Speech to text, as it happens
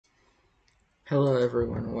Hello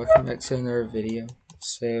everyone, welcome back to another video.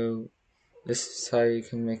 So this is how you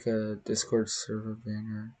can make a Discord server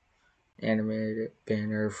banner, animated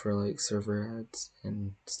banner for like server ads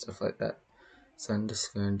and stuff like that. So I'm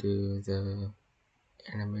just going to do the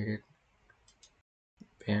animated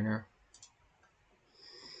banner.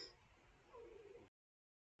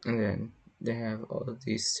 And then they have all of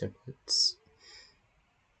these templates.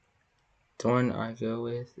 The one I go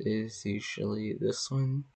with is usually this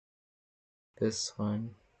one,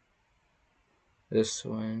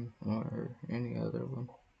 or any other one.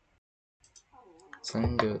 So I'm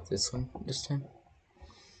going to go with this one this time.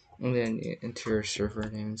 And then you enter your server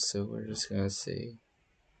name, so we're just going to say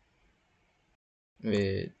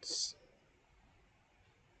vids.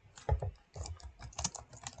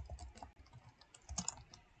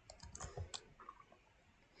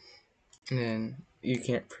 And then you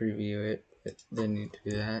can't preview it, but then you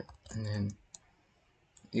do that, and then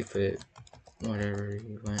you put whatever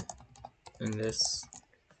you want in this.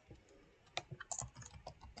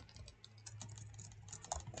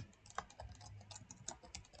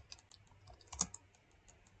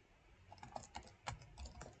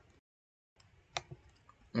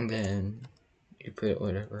 And then you put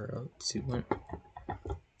whatever else you want.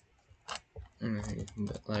 And then you can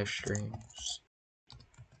put live streams.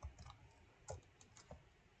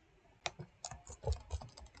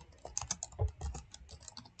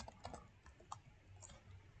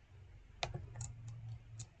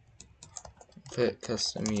 Put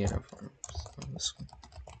custom uniforms on this one.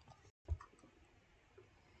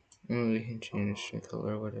 And we can change the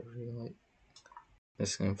color, whatever you like.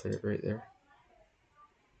 Just gonna put it right there.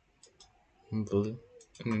 In blue.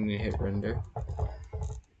 And then you hit render.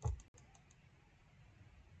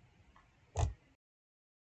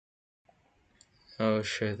 I'll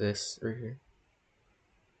show this right here.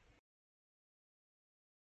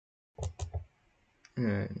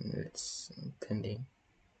 And it's pending.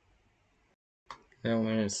 And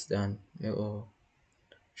when it's done, it will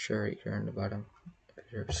show right here on the bottom of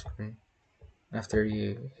your screen after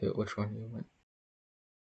you hit which one you want.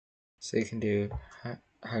 So you can do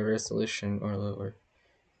high resolution or lower.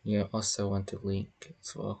 You also want the link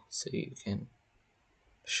as well, so you can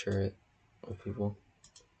share it with people.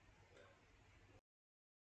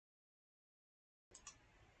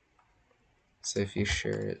 So if you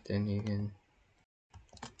share it, then you can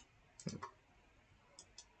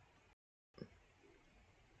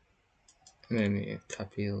and then you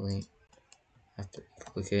copy the link after you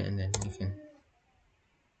click it, and then you can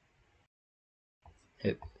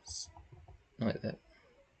hit this like that.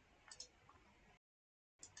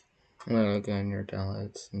 And then it'll go in your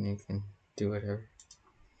downloads and you can do whatever.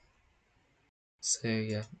 So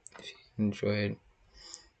yeah, if you enjoyed,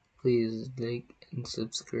 please like and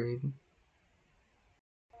subscribe.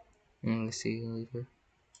 And I'll see you later.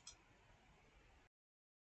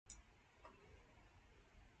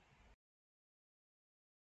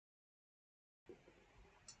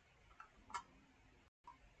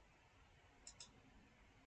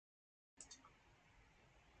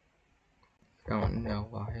 I don't know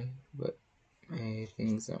why, but my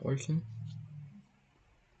thing's not working.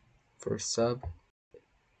 For sub.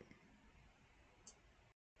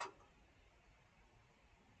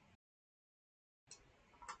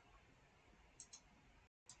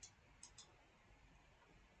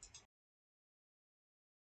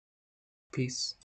 Peace.